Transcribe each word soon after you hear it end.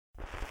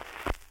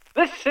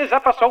This is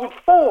episode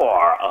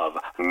 4 of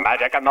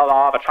Magic and the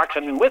Law of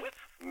Attraction with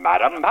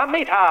Madame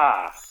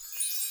Pamita.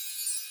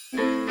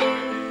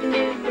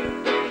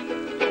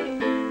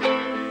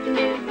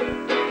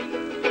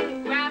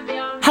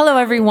 Hello,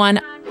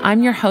 everyone.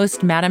 I'm your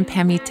host, Madame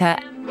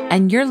Pamita,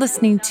 and you're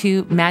listening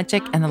to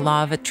Magic and the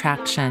Law of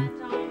Attraction,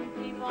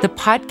 the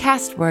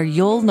podcast where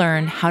you'll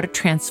learn how to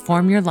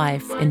transform your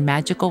life in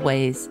magical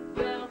ways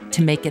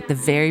to make it the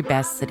very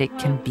best that it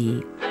can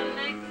be.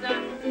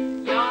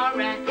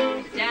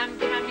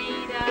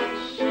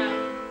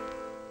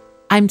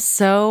 I'm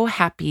so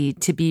happy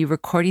to be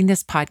recording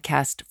this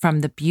podcast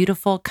from the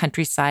beautiful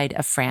countryside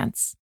of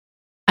France.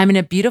 I'm in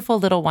a beautiful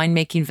little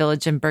winemaking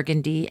village in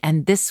Burgundy,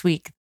 and this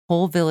week, the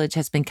whole village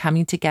has been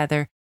coming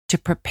together to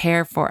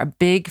prepare for a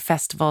big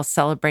festival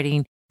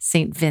celebrating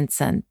St.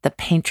 Vincent, the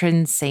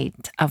patron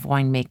saint of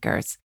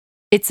winemakers.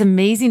 It's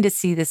amazing to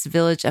see this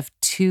village of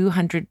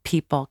 200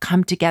 people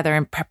come together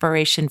in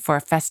preparation for a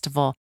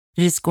festival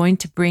that is going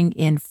to bring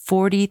in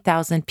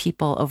 40,000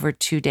 people over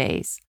 2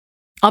 days.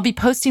 I'll be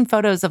posting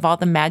photos of all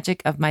the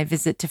magic of my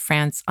visit to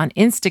France on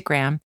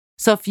Instagram.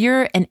 So if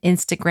you're an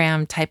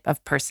Instagram type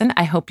of person,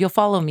 I hope you'll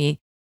follow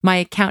me. My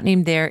account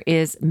name there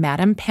is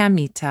Madame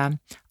Pamita,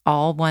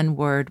 all one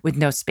word with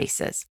no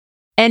spaces.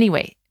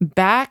 Anyway,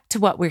 back to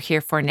what we're here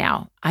for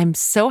now. I'm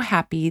so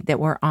happy that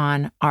we're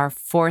on our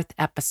 4th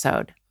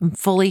episode. I'm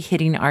fully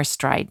hitting our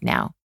stride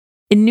now.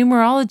 In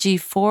numerology,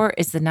 4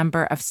 is the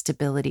number of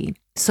stability.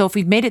 So if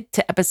we've made it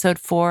to episode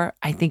 4,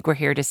 I think we're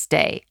here to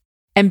stay.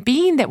 And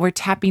being that we're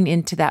tapping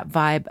into that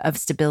vibe of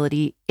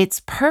stability, it's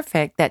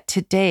perfect that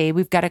today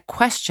we've got a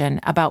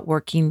question about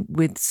working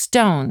with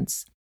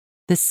stones,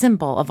 the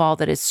symbol of all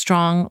that is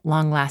strong,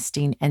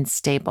 long-lasting, and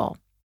stable.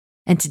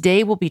 And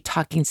today we'll be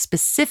talking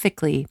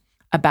specifically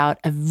about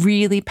a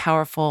really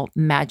powerful,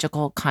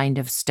 magical kind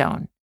of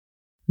stone,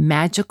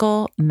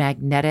 magical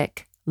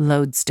magnetic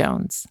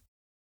lodestones.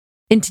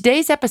 In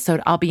today's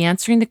episode, I'll be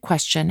answering the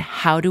question,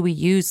 how do we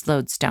use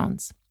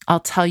lodestones? I'll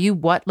tell you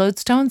what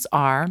lodestones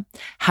are,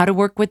 how to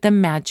work with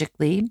them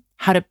magically,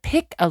 how to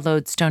pick a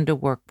lodestone to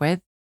work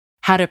with,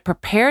 how to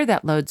prepare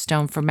that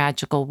lodestone for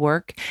magical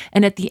work,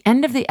 and at the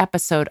end of the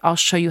episode, I'll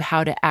show you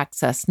how to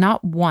access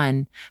not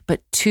 1,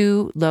 but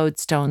 2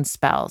 lodestone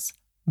spells,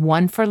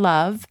 one for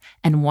love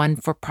and one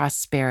for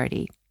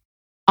prosperity.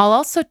 I'll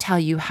also tell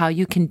you how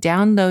you can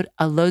download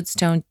a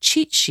lodestone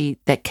cheat sheet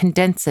that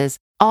condenses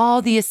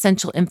all the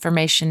essential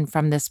information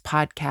from this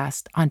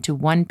podcast onto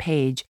one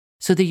page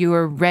so that you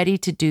are ready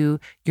to do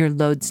your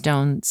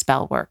lodestone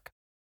spell work.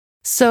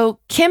 So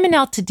Kim and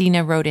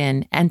Altadena wrote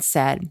in and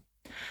said,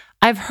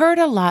 I've heard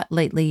a lot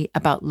lately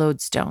about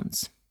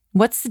lodestones.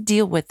 What's the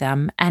deal with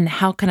them and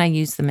how can I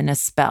use them in a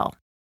spell?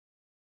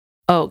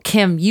 Oh,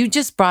 Kim, you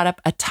just brought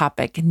up a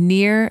topic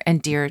near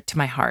and dear to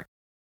my heart,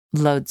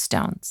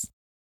 lodestones.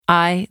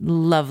 I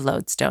love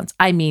lodestones.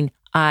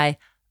 I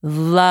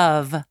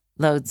love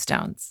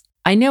lodestones.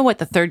 I know what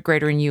the 3rd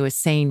grader in you is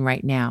saying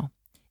right now.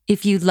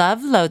 If you love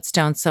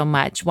lodestones so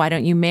much, why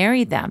don't you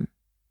marry them?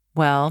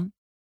 Well,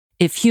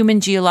 if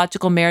human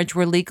geological marriage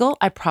were legal,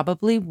 I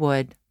probably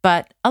would.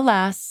 But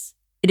alas,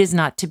 it is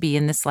not to be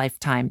in this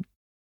lifetime.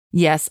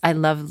 Yes, I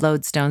love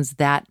lodestones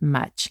that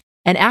much.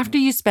 And after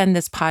you spend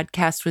this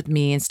podcast with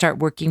me and start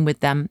working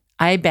with them,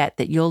 I bet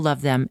that you'll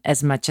love them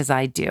as much as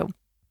I do.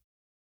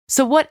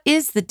 So what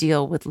is the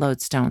deal with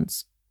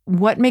lodestones?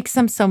 What makes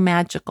them so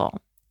magical?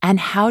 And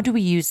how do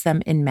we use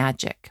them in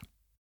magic?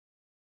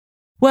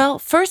 Well,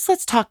 first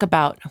let's talk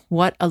about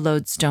what a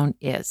lodestone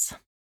is.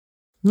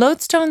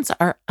 Lodestones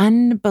are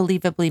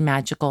unbelievably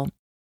magical,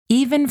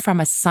 even from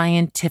a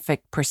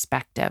scientific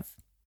perspective.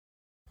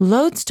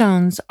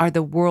 Lodestones are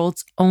the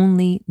world's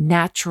only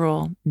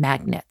natural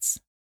magnets.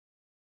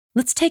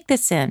 Let's take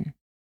this in.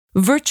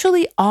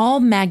 Virtually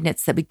all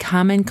magnets that we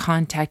come in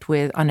contact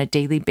with on a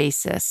daily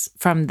basis,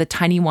 from the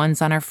tiny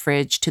ones on our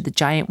fridge to the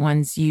giant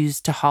ones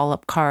used to haul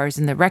up cars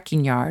in the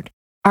wrecking yard,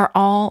 are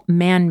all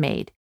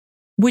man-made,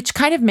 which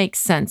kind of makes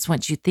sense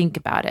once you think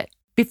about it.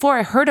 Before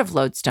I heard of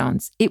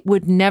lodestones, it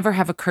would never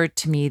have occurred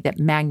to me that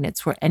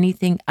magnets were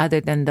anything other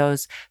than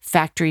those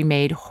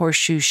factory-made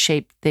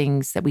horseshoe-shaped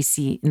things that we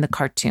see in the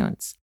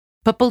cartoons.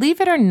 But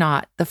believe it or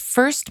not, the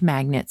first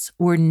magnets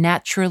were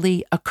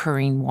naturally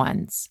occurring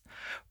ones,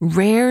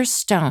 rare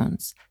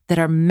stones that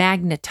are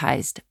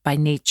magnetized by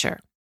nature.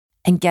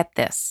 And get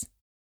this,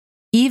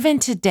 even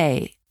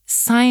today,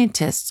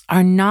 scientists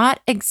are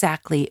not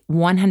exactly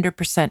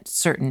 100%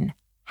 certain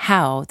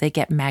how they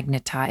get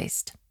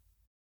magnetized.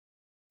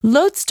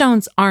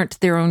 Lodestones aren't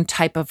their own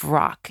type of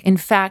rock. In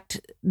fact,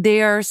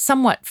 they are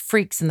somewhat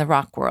freaks in the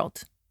rock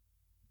world.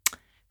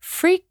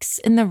 Freaks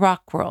in the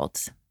rock world.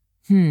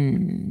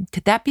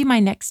 Could that be my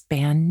next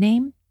band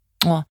name?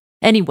 Well,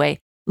 anyway,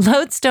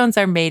 lodestones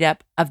are made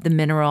up of the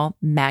mineral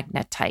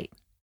magnetite.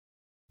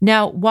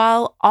 Now,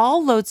 while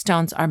all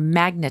lodestones are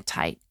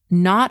magnetite,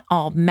 not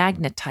all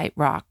magnetite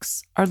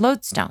rocks are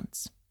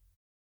lodestones.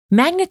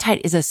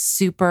 Magnetite is a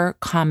super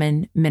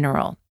common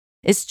mineral.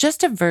 It's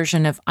just a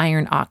version of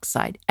iron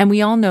oxide, and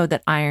we all know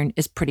that iron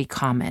is pretty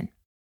common.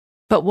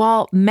 But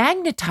while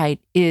magnetite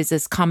is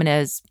as common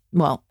as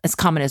well, as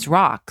common as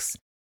rocks,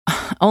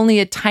 only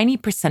a tiny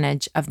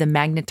percentage of the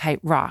magnetite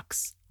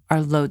rocks are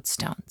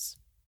lodestones.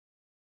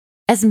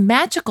 As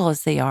magical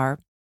as they are,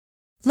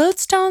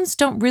 lodestones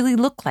don't really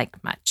look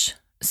like much.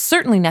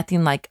 Certainly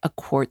nothing like a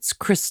quartz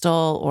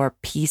crystal or a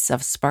piece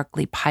of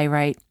sparkly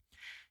pyrite.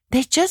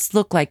 They just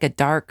look like a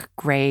dark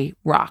gray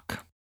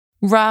rock,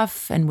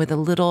 rough and with a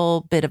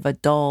little bit of a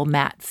dull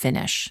matte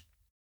finish.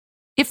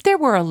 If there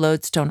were a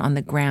lodestone on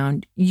the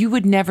ground, you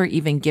would never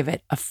even give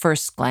it a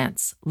first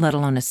glance, let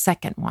alone a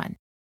second one.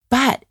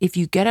 But if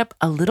you get up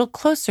a little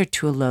closer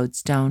to a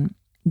lodestone,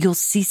 you'll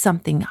see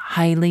something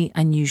highly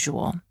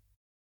unusual.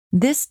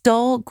 This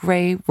dull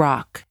gray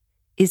rock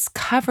is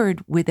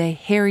covered with a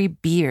hairy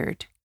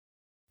beard.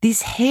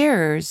 These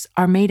hairs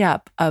are made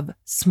up of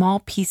small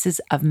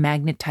pieces of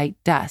magnetite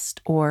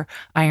dust or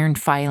iron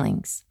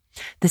filings,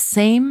 the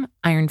same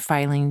iron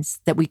filings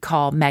that we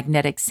call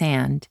magnetic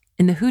sand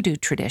in the hoodoo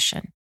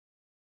tradition.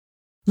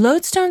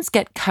 Lodestones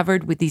get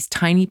covered with these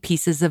tiny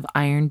pieces of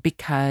iron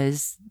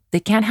because they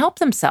can't help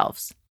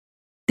themselves.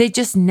 They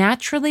just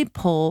naturally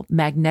pull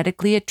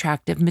magnetically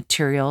attractive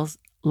materials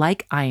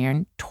like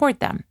iron toward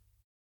them.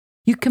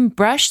 You can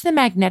brush the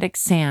magnetic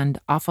sand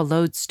off a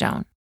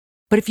lodestone,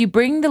 but if you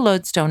bring the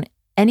lodestone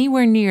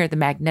anywhere near the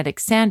magnetic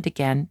sand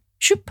again,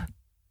 shoop,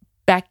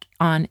 back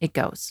on it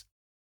goes.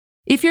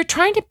 If you're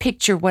trying to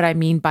picture what I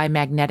mean by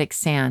magnetic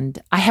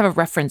sand, I have a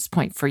reference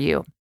point for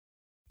you.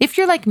 If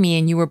you're like me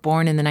and you were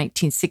born in the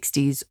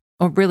 1960s,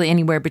 or really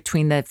anywhere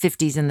between the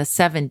 50s and the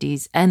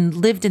 70s, and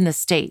lived in the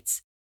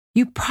States,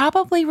 you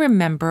probably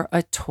remember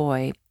a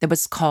toy that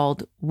was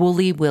called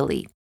Woolly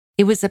Willy.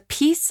 It was a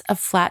piece of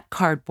flat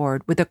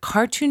cardboard with a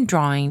cartoon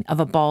drawing of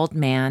a bald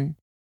man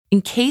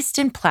encased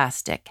in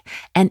plastic,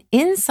 and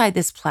inside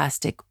this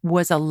plastic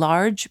was a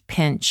large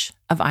pinch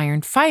of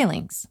iron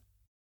filings.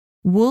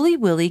 Woolly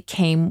Willy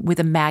came with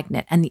a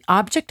magnet, and the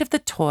object of the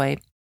toy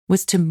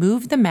was to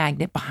move the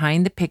magnet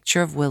behind the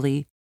picture of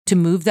Willy to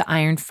move the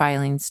iron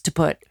filings to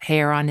put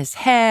hair on his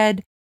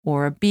head,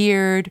 or a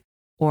beard,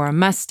 or a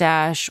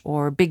mustache,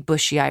 or big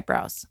bushy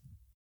eyebrows.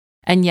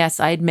 And yes,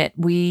 I admit,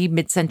 we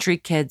mid-century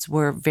kids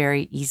were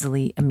very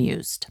easily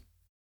amused.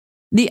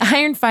 The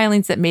iron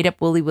filings that made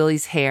up Woolly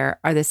Willy's hair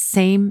are the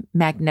same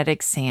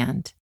magnetic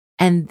sand,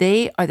 and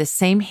they are the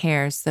same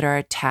hairs that are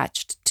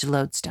attached to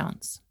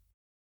lodestones.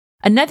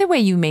 Another way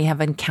you may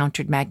have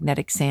encountered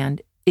magnetic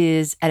sand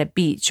is at a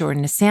beach or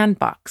in a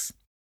sandbox.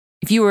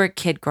 If you were a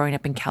kid growing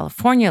up in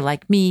California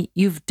like me,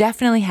 you've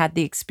definitely had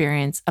the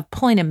experience of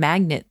pulling a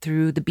magnet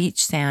through the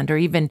beach sand or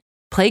even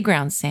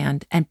playground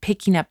sand and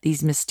picking up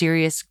these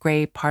mysterious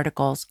gray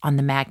particles on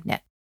the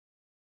magnet.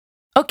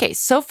 Okay,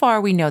 so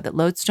far we know that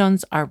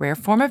lodestones are a rare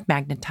form of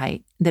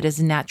magnetite that is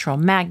a natural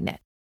magnet.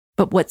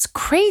 But what's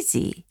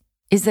crazy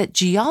is that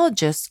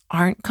geologists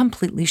aren't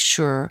completely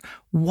sure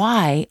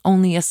why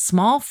only a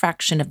small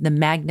fraction of the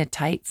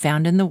magnetite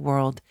found in the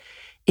world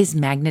is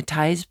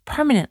magnetized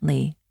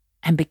permanently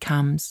and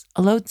becomes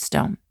a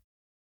lodestone.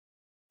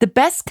 The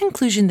best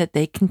conclusion that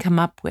they can come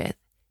up with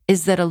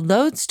is that a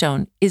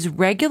lodestone is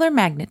regular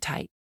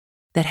magnetite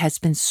that has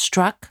been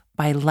struck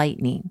by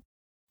lightning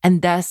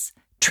and thus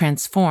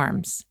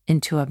transforms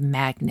into a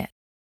magnet.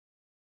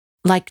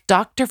 Like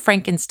Dr.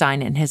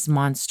 Frankenstein and his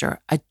monster,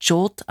 a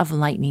jolt of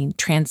lightning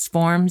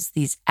transforms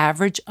these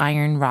average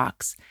iron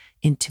rocks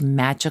into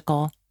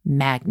magical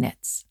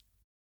magnets.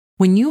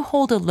 When you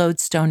hold a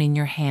lodestone in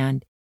your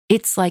hand,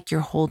 it's like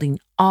you're holding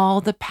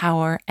all the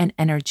power and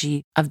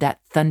energy of that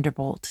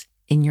thunderbolt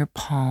in your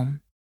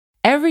palm.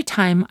 Every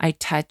time I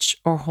touch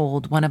or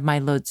hold one of my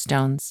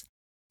lodestones,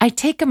 I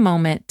take a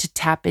moment to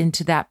tap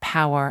into that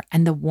power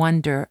and the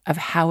wonder of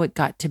how it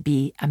got to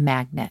be a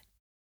magnet.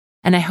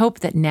 And I hope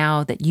that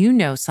now that you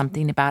know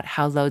something about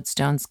how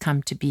lodestones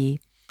come to be,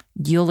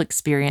 you'll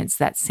experience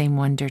that same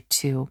wonder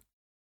too.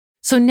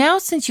 So now,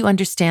 since you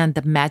understand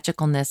the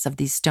magicalness of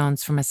these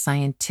stones from a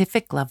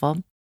scientific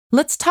level,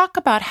 let's talk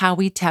about how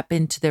we tap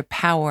into their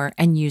power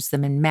and use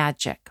them in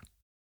magic.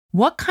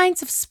 What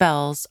kinds of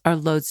spells are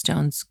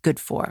lodestones good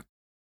for?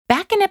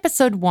 Back in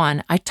episode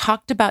 1, I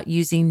talked about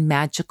using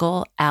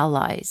magical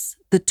allies,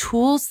 the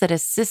tools that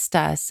assist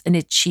us in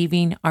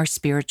achieving our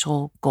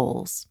spiritual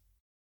goals.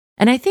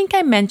 And I think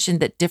I mentioned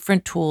that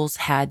different tools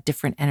had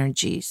different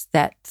energies,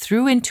 that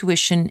through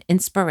intuition,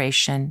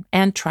 inspiration,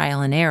 and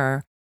trial and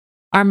error,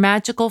 our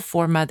magical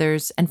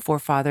foremothers and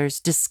forefathers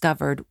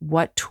discovered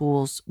what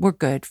tools were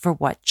good for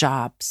what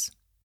jobs.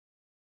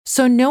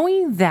 So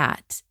knowing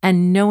that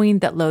and knowing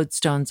that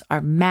lodestones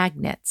are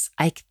magnets,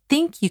 I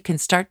think you can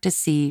start to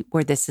see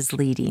where this is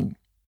leading.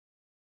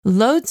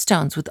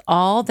 Lodestones, with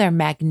all their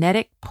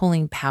magnetic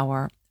pulling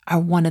power, are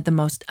one of the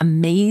most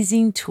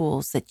amazing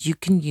tools that you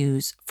can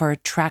use for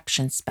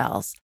attraction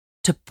spells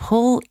to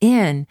pull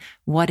in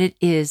what it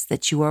is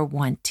that you are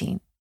wanting: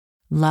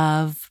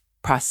 love,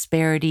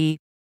 prosperity,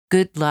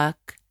 good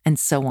luck, and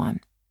so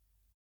on.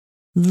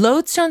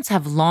 Lodestones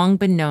have long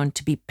been known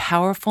to be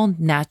powerful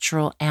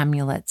natural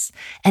amulets,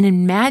 and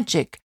in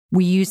magic,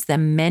 we use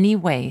them many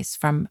ways,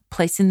 from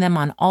placing them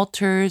on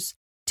altars,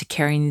 to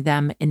carrying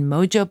them in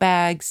mojo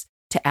bags,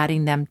 to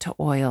adding them to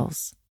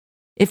oils.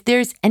 If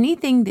there's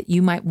anything that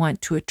you might want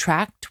to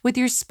attract with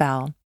your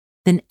spell,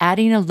 then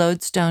adding a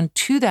lodestone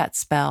to that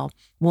spell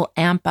will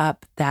amp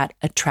up that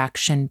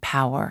attraction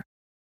power.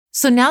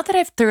 So now that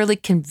I've thoroughly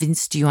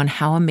convinced you on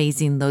how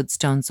amazing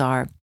lodestones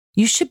are,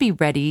 you should be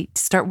ready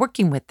to start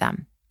working with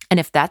them.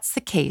 And if that's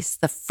the case,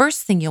 the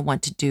first thing you'll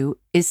want to do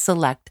is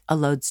select a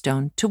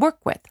lodestone to work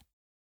with.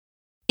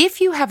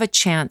 If you have a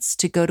chance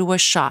to go to a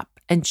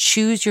shop and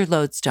choose your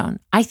lodestone,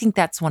 I think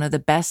that's one of the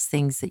best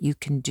things that you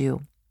can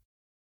do.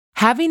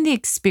 Having the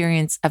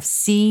experience of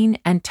seeing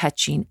and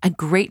touching a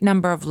great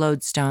number of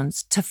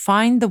lodestones to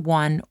find the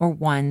one or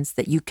ones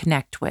that you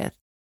connect with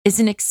is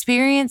an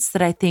experience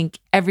that I think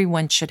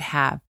everyone should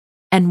have,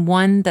 and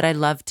one that I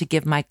love to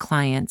give my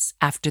clients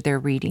after their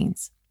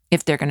readings,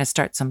 if they're going to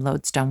start some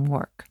lodestone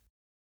work.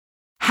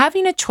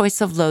 Having a choice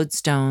of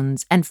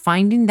lodestones and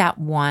finding that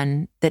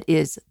one that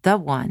is the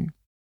one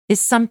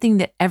is something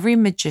that every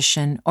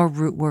magician or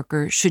root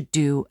worker should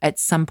do at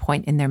some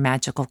point in their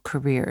magical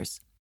careers.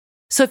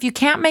 So if you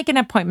can't make an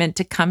appointment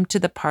to come to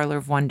the Parlor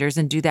of Wonders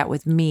and do that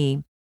with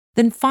me,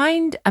 then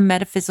find a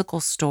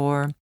metaphysical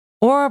store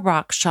or a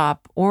rock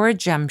shop or a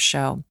gem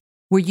show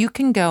where you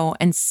can go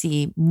and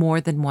see more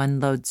than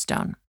one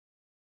lodestone.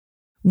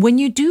 When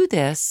you do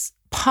this,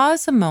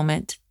 pause a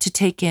moment to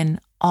take in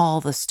all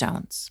the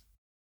stones.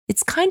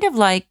 It's kind of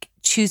like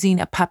choosing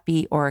a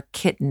puppy or a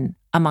kitten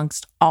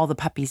amongst all the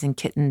puppies and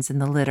kittens in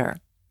the litter.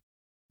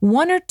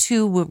 One or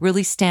two will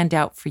really stand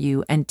out for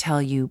you and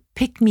tell you,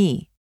 pick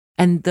me.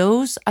 And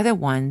those are the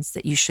ones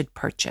that you should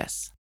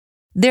purchase.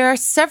 There are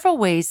several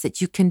ways that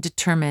you can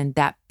determine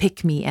that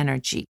pick-me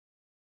energy.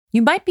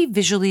 You might be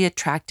visually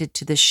attracted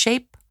to the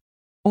shape,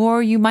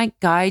 or you might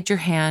guide your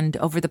hand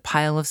over the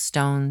pile of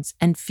stones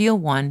and feel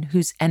one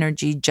whose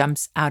energy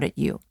jumps out at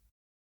you.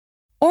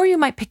 Or you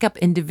might pick up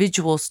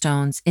individual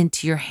stones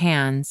into your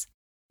hands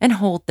and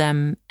hold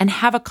them and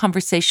have a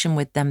conversation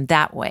with them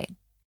that way.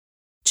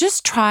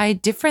 Just try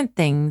different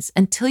things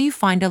until you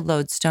find a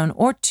lodestone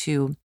or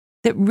two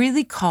that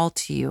really call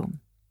to you.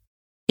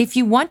 If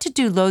you want to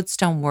do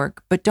lodestone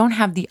work but don't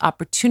have the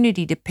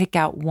opportunity to pick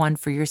out one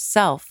for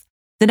yourself,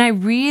 then I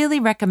really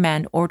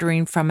recommend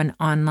ordering from an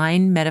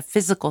online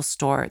metaphysical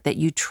store that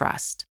you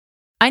trust.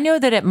 I know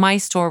that at my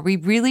store, we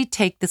really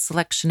take the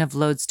selection of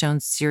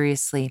lodestones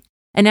seriously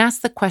and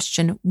ask the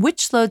question,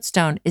 which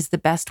lodestone is the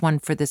best one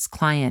for this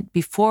client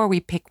before we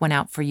pick one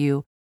out for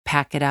you,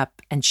 pack it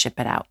up, and ship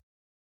it out.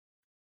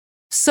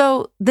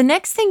 So the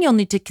next thing you'll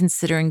need to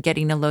consider in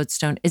getting a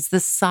lodestone is the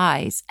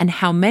size and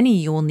how many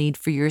you will need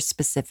for your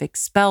specific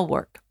spell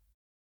work.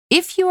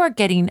 If you are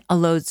getting a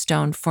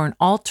lodestone for an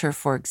altar,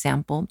 for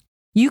example,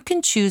 you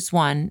can choose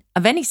one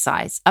of any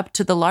size up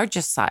to the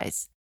largest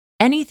size,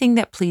 anything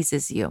that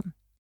pleases you.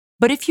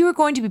 But if you are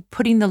going to be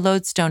putting the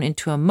lodestone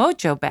into a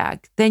mojo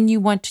bag, then you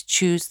want to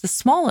choose the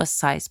smallest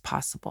size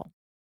possible.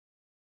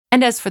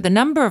 And as for the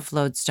number of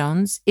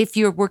lodestones, if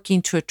you're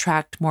working to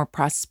attract more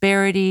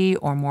prosperity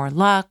or more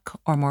luck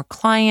or more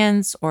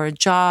clients or a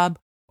job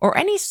or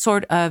any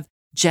sort of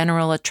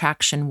general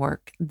attraction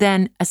work,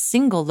 then a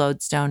single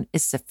lodestone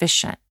is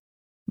sufficient.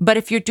 But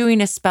if you're doing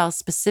a spell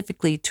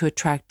specifically to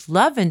attract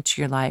love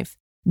into your life,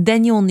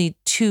 then you'll need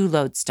two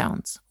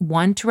lodestones,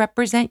 one to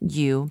represent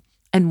you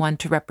and one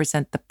to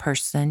represent the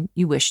person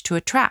you wish to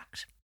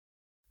attract.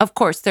 Of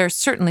course, there are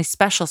certainly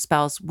special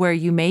spells where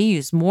you may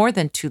use more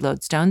than two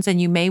lodestones and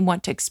you may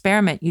want to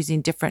experiment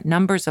using different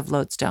numbers of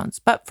lodestones.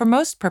 But for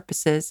most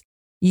purposes,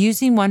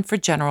 using one for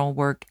general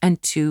work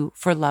and two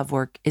for love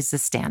work is the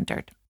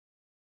standard.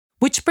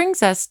 Which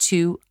brings us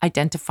to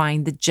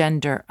identifying the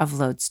gender of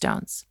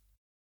lodestones.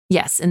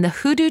 Yes, in the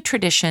hoodoo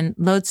tradition,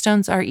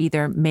 lodestones are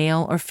either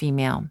male or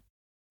female.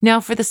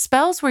 Now, for the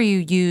spells where you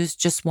use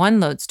just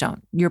one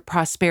lodestone, your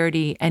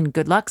prosperity and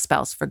good luck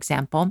spells, for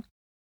example,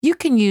 you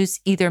can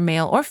use either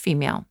male or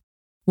female.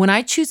 When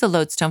I choose a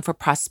lodestone for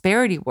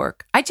prosperity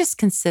work, I just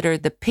consider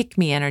the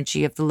pick-me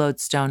energy of the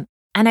lodestone,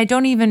 and I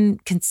don't even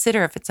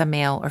consider if it's a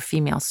male or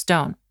female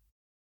stone.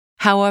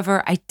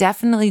 However, I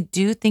definitely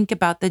do think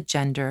about the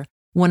gender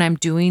when I'm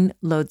doing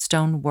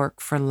lodestone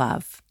work for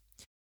love.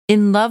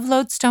 In love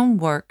lodestone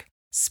work,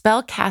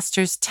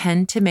 spellcasters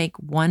tend to make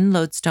one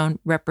lodestone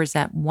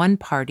represent one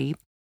party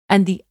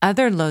and the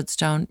other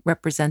lodestone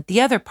represent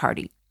the other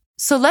party.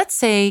 So let's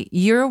say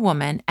you're a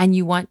woman and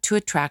you want to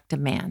attract a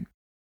man.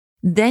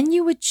 Then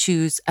you would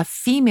choose a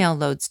female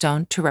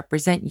lodestone to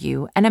represent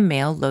you and a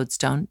male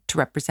lodestone to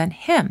represent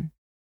him.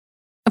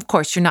 Of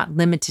course, you're not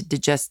limited to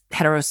just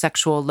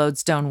heterosexual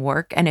lodestone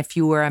work. And if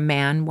you were a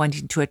man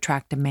wanting to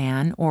attract a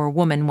man or a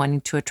woman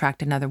wanting to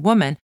attract another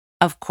woman,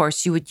 of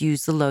course, you would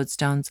use the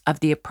lodestones of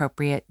the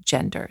appropriate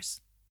genders.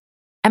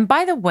 And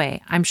by the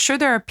way, I'm sure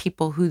there are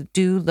people who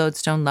do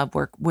lodestone love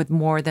work with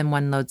more than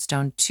one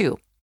lodestone too.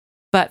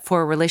 But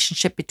for a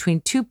relationship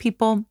between two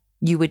people,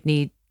 you would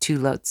need two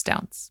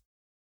lodestones.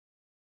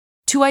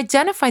 To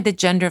identify the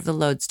gender of the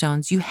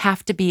lodestones, you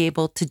have to be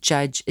able to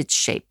judge its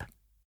shape.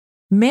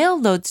 Male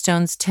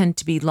lodestones tend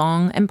to be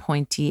long and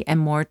pointy and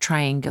more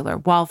triangular,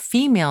 while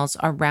females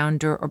are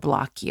rounder or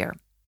blockier.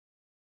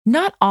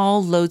 Not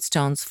all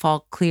lodestones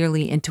fall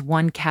clearly into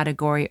one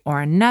category or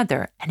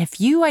another, and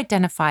if you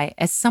identify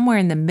as somewhere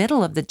in the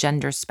middle of the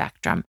gender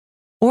spectrum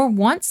or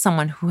want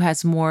someone who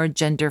has more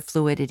gender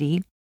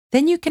fluidity,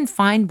 then you can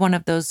find one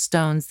of those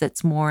stones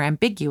that's more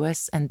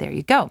ambiguous, and there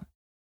you go.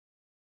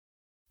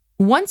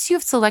 Once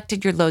you've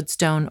selected your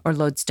lodestone or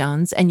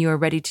lodestones and you are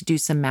ready to do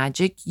some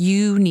magic,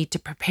 you need to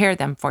prepare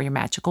them for your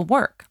magical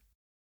work.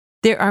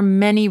 There are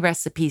many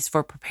recipes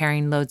for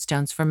preparing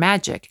lodestones for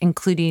magic,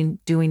 including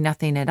doing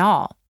nothing at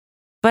all.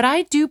 But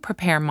I do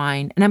prepare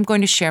mine, and I'm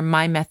going to share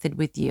my method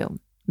with you.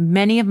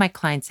 Many of my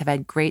clients have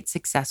had great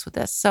success with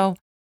this, so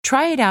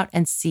try it out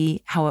and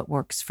see how it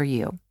works for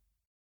you.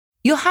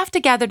 You'll have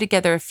to gather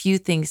together a few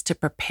things to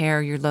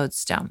prepare your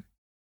lodestone.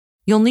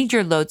 You'll need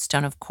your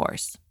lodestone, of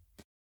course.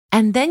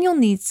 And then you'll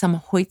need some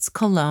Hoyt's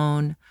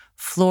Cologne,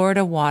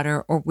 Florida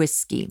water, or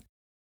whiskey,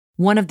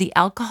 one of the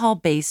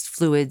alcohol-based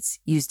fluids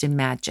used in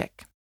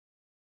magic.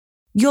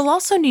 You'll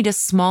also need a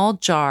small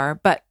jar,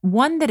 but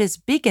one that is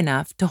big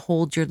enough to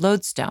hold your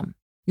lodestone.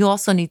 You'll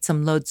also need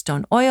some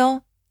lodestone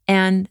oil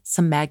and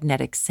some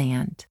magnetic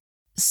sand.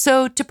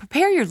 So to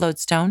prepare your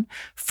lodestone,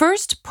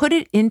 first put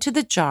it into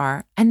the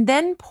jar and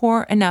then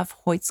pour enough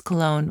Hoyt's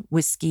Cologne,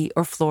 whiskey,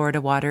 or Florida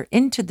water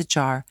into the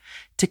jar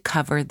to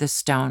cover the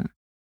stone.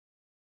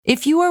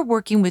 If you are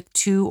working with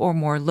 2 or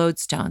more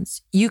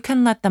lodestones, you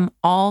can let them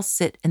all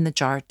sit in the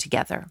jar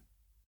together.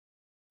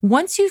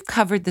 Once you've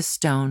covered the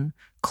stone,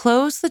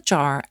 close the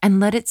jar and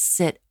let it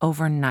sit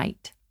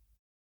overnight.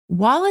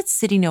 While it's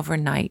sitting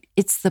overnight,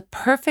 it's the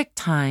perfect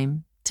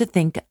time to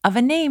think of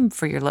a name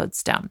for your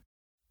lodestone.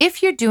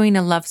 If you're doing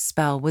a love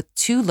spell with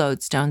 2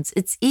 lodestones,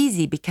 it's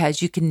easy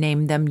because you can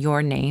name them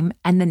your name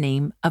and the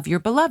name of your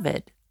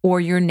beloved,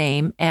 or your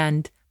name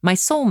and my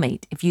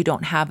soulmate if you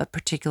don't have a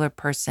particular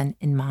person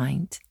in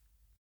mind.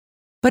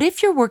 But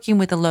if you're working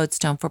with a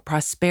lodestone for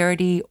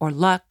prosperity or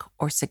luck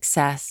or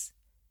success,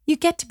 you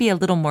get to be a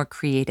little more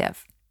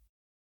creative.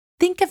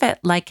 Think of it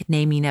like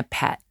naming a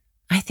pet.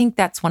 I think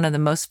that's one of the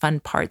most fun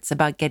parts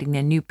about getting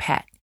a new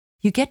pet.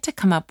 You get to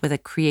come up with a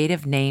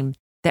creative name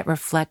that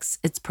reflects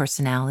its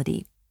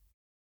personality.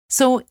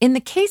 So in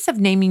the case of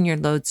naming your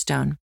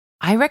lodestone,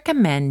 I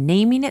recommend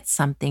naming it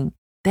something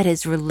that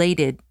is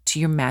related to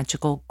your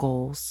magical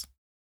goals.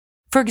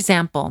 For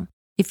example,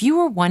 if you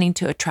were wanting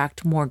to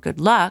attract more good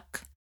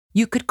luck,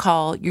 you could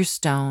call your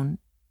stone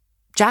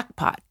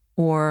Jackpot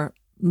or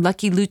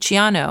Lucky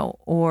Luciano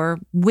or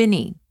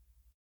Winnie.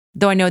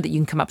 Though I know that you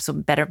can come up with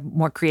some better,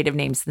 more creative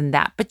names than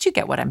that, but you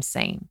get what I'm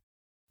saying.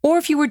 Or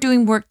if you were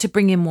doing work to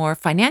bring in more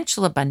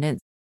financial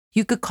abundance,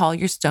 you could call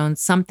your stone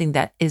something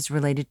that is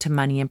related to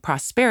money and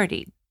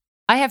prosperity.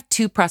 I have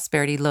 2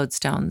 prosperity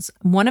lodestones.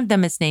 One of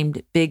them is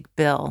named Big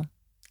Bill,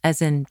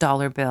 as in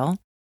dollar bill,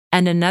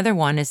 and another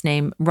one is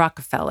named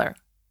Rockefeller.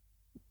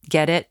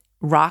 Get it?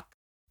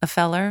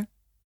 Rockefeller?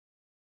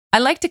 I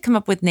like to come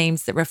up with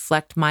names that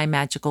reflect my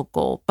magical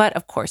goal, but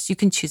of course, you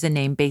can choose a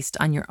name based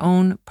on your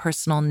own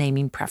personal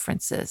naming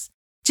preferences.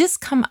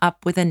 Just come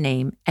up with a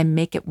name and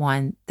make it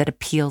one that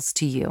appeals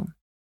to you.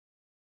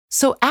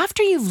 So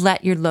after you've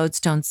let your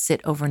lodestone sit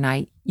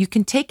overnight, you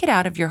can take it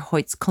out of your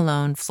Hoyt's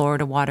Cologne,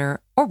 Florida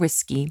water, or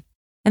whiskey,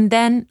 and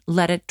then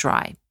let it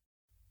dry.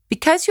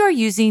 Because you are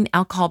using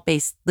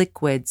alcohol-based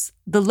liquids,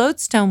 the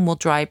lodestone will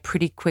dry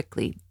pretty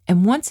quickly,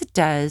 and once it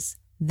does,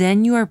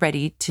 then you are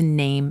ready to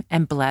name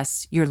and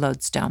bless your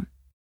lodestone.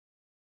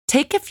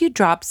 Take a few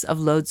drops of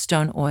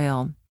lodestone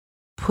oil,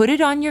 put it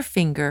on your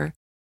finger,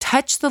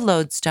 touch the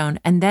lodestone,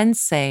 and then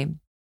say,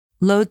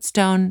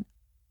 "Lodestone,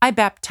 I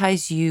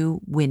baptize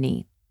you,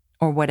 Winnie,"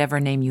 or whatever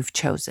name you've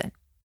chosen.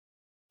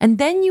 And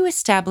then you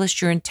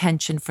establish your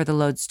intention for the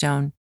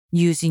lodestone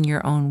using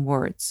your own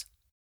words.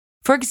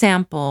 For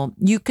example,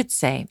 you could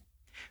say,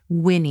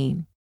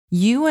 "Winnie,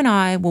 you and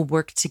I will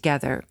work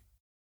together.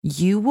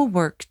 You will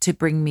work to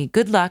bring me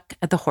good luck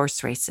at the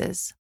horse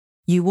races.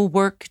 You will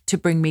work to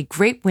bring me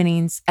great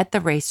winnings at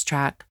the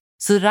racetrack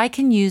so that I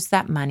can use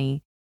that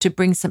money to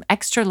bring some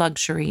extra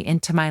luxury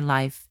into my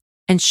life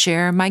and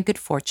share my good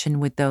fortune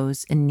with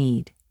those in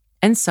need,"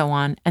 and so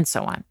on and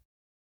so on.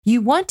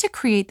 You want to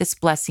create this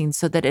blessing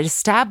so that it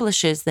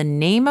establishes the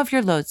name of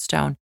your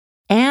lodestone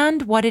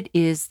and what it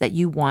is that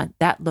you want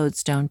that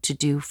lodestone to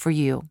do for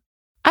you.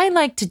 I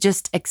like to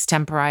just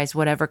extemporize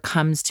whatever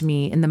comes to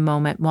me in the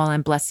moment while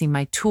I'm blessing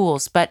my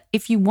tools, but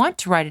if you want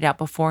to write it out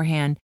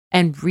beforehand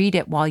and read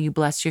it while you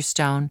bless your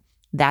stone,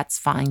 that's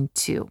fine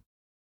too.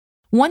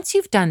 Once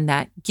you've done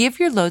that, give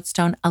your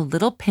lodestone a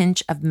little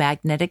pinch of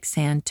magnetic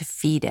sand to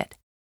feed it,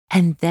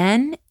 and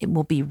then it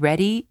will be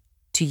ready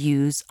to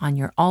use on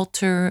your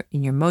altar,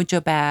 in your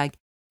mojo bag,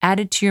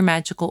 added to your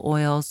magical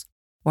oils,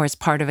 or as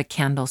part of a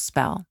candle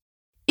spell.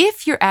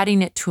 If you're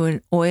adding it to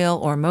an oil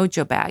or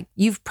mojo bag,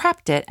 you've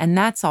prepped it and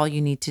that's all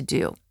you need to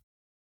do.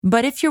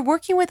 But if you're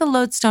working with a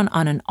lodestone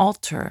on an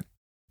altar,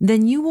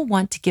 then you will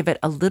want to give it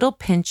a little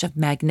pinch of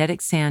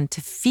magnetic sand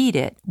to feed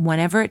it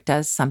whenever it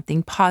does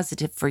something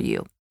positive for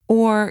you,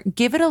 or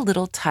give it a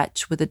little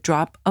touch with a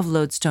drop of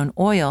lodestone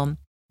oil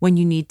when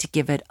you need to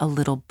give it a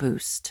little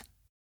boost.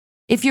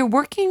 If you're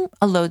working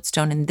a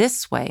lodestone in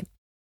this way,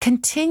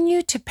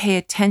 Continue to pay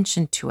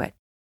attention to it.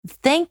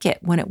 Thank it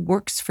when it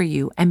works for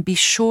you, and be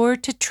sure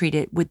to treat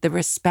it with the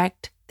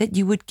respect that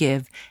you would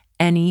give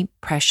any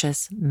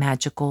precious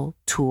magical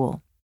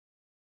tool.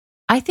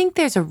 I think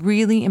there's a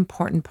really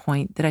important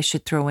point that I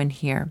should throw in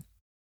here.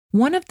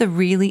 One of the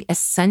really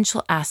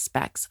essential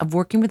aspects of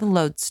working with a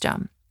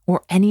lodestone,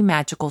 or any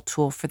magical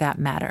tool for that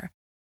matter,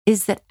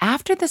 is that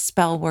after the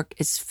spell work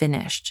is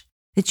finished,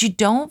 that you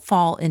don't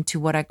fall into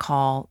what I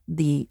call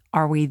the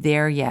 "are we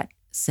there yet"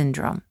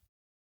 syndrome.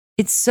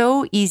 It's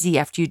so easy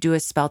after you do a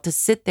spell to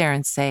sit there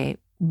and say,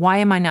 why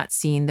am I not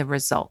seeing the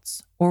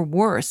results? Or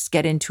worse,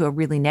 get into a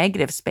really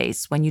negative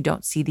space when you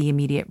don't see the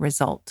immediate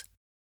result.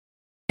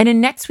 And in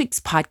next week's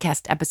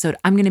podcast episode,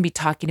 I'm going to be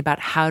talking about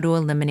how to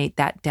eliminate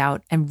that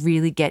doubt and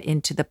really get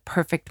into the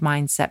perfect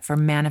mindset for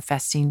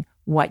manifesting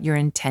what you're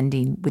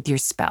intending with your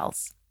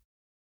spells.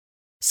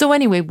 So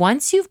anyway,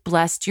 once you've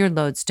blessed your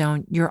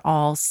lodestone, you're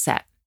all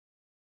set.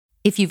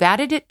 If you've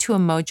added it to a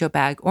mojo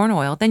bag or an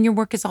oil, then your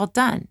work is all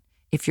done.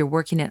 If you're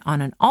working it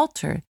on an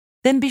altar,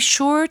 then be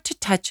sure to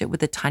touch it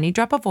with a tiny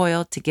drop of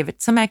oil to give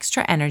it some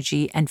extra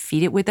energy, and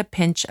feed it with a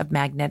pinch of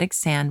magnetic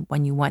sand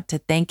when you want to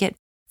thank it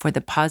for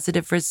the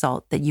positive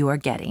result that you are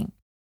getting.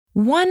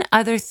 One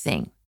other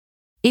thing,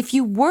 if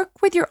you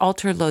work with your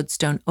altar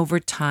lodestone over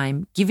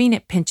time, giving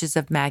it pinches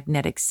of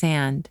magnetic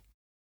sand,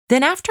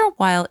 then after a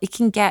while it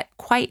can get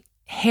quite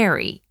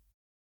hairy.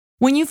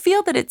 When you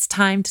feel that it's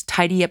time to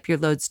tidy up your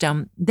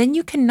lodestone, then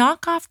you can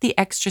knock off the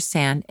extra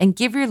sand and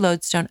give your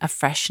lodestone a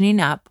freshening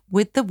up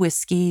with the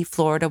whiskey,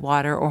 Florida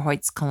water, or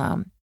Hoyt's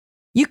cologne.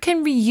 You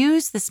can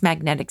reuse this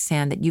magnetic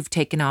sand that you've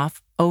taken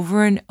off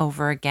over and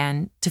over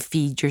again to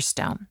feed your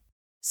stone.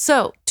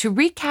 So, to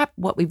recap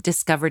what we've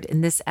discovered in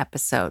this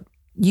episode,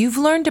 you've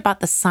learned about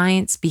the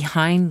science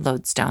behind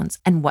lodestones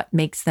and what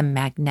makes them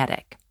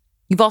magnetic.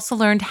 You've also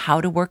learned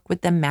how to work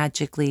with them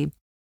magically,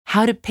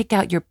 how to pick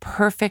out your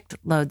perfect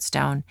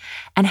lodestone,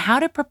 and how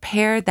to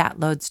prepare that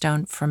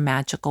lodestone for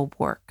magical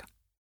work.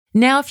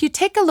 Now, if you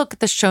take a look at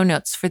the show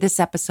notes for this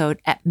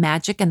episode at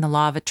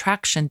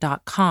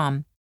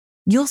magicandthelawofattraction.com,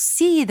 you'll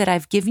see that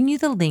I've given you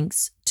the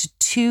links to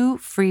 2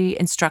 free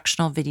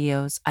instructional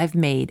videos I've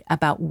made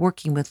about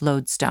working with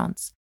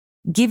lodestones,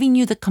 giving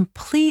you the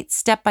complete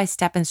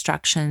step-by-step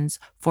instructions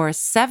for a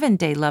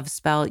 7-day love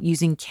spell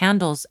using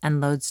candles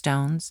and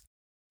lodestones,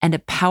 and a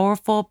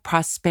powerful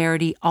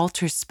prosperity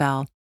altar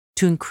spell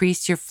to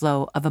increase your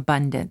flow of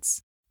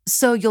abundance.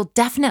 So you'll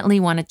definitely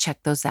want to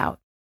check those out.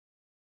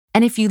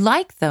 And if you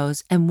like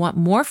those and want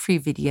more free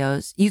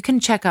videos, you can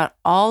check out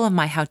all of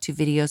my how-to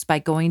videos by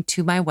going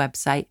to my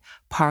website,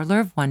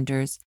 Parlor of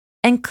Wonders,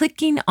 and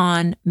clicking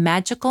on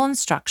Magical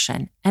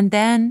Instruction and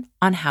then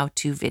on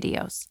How-To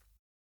Videos.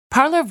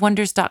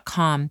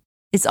 ParlorofWonders.com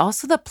is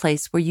also the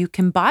place where you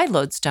can buy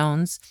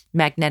lodestones,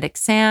 magnetic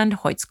sand,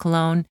 Hoyt's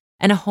cologne,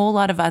 and a whole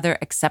lot of other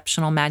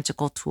exceptional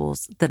magical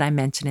tools that I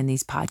mention in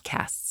these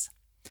podcasts.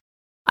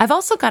 I've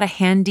also got a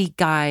handy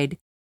guide,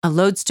 a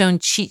lodestone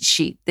cheat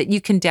sheet that you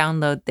can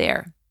download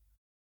there.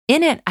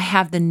 In it, I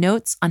have the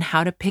notes on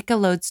how to pick a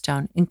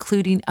lodestone,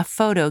 including a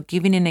photo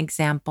giving an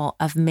example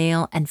of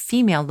male and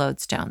female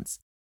lodestones.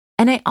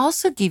 And I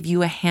also give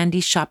you a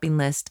handy shopping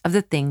list of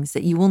the things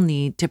that you will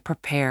need to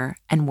prepare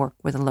and work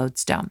with a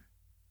lodestone.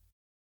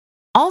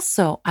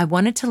 Also, I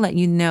wanted to let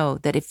you know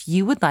that if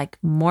you would like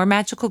more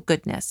magical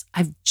goodness,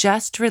 I've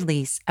just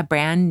released a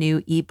brand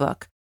new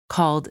ebook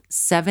called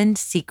 7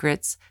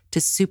 Secrets to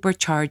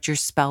Supercharge Your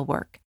Spell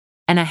Work.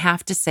 And I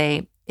have to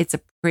say, it's a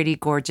pretty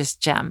gorgeous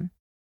gem.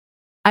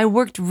 I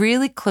worked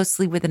really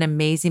closely with an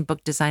amazing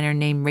book designer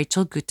named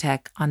Rachel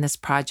Gutek on this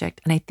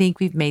project, and I think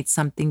we've made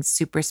something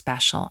super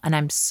special, and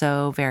I'm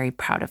so very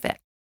proud of it.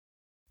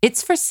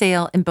 It's for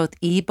sale in both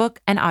ebook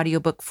and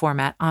audiobook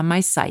format on my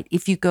site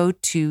if you go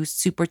to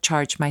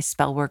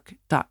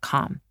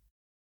superchargemyspellwork.com.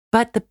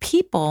 But the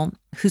people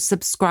who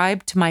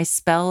subscribe to my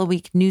Spell a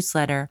Week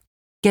newsletter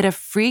get a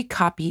free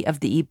copy of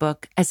the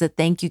ebook as a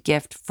thank you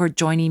gift for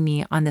joining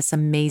me on this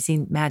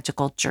amazing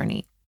magical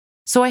journey.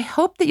 So I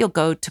hope that you'll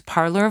go to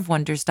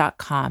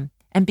parlorofwonders.com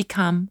and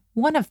become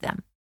one of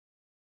them.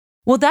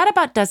 Well, that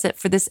about does it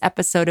for this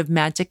episode of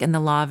Magic and the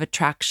Law of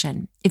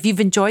Attraction. If you've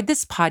enjoyed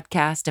this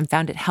podcast and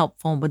found it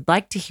helpful and would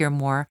like to hear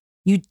more,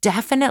 you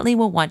definitely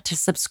will want to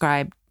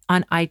subscribe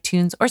on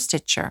iTunes or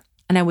Stitcher.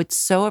 And I would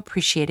so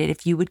appreciate it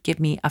if you would give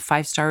me a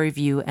 5-star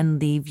review and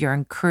leave your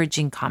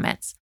encouraging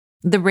comments.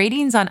 The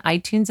ratings on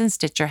iTunes and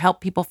Stitcher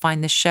help people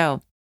find the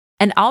show.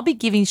 And I'll be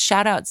giving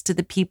shout outs to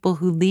the people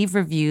who leave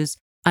reviews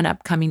on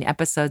upcoming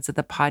episodes of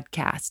the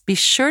podcast. Be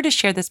sure to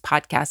share this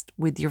podcast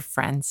with your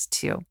friends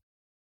too.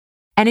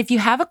 And if you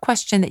have a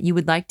question that you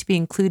would like to be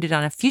included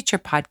on a future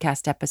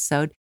podcast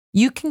episode,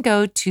 you can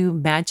go to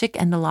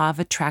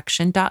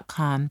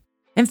magicandthelawofattraction.com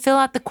and fill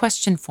out the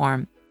question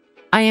form.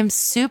 I am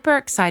super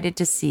excited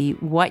to see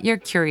what you're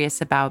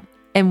curious about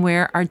and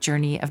where our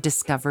journey of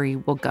discovery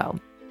will go.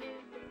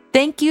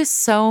 Thank you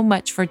so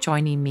much for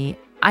joining me.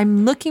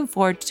 I'm looking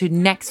forward to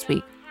next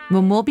week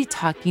when we'll be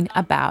talking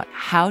about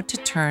how to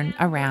turn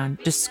around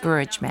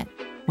discouragement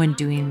when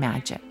doing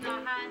magic.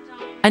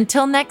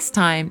 Until next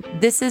time,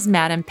 this is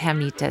Madame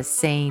Pamita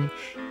saying,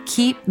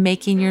 keep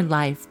making your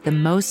life the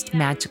most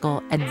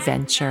magical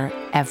adventure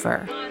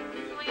ever.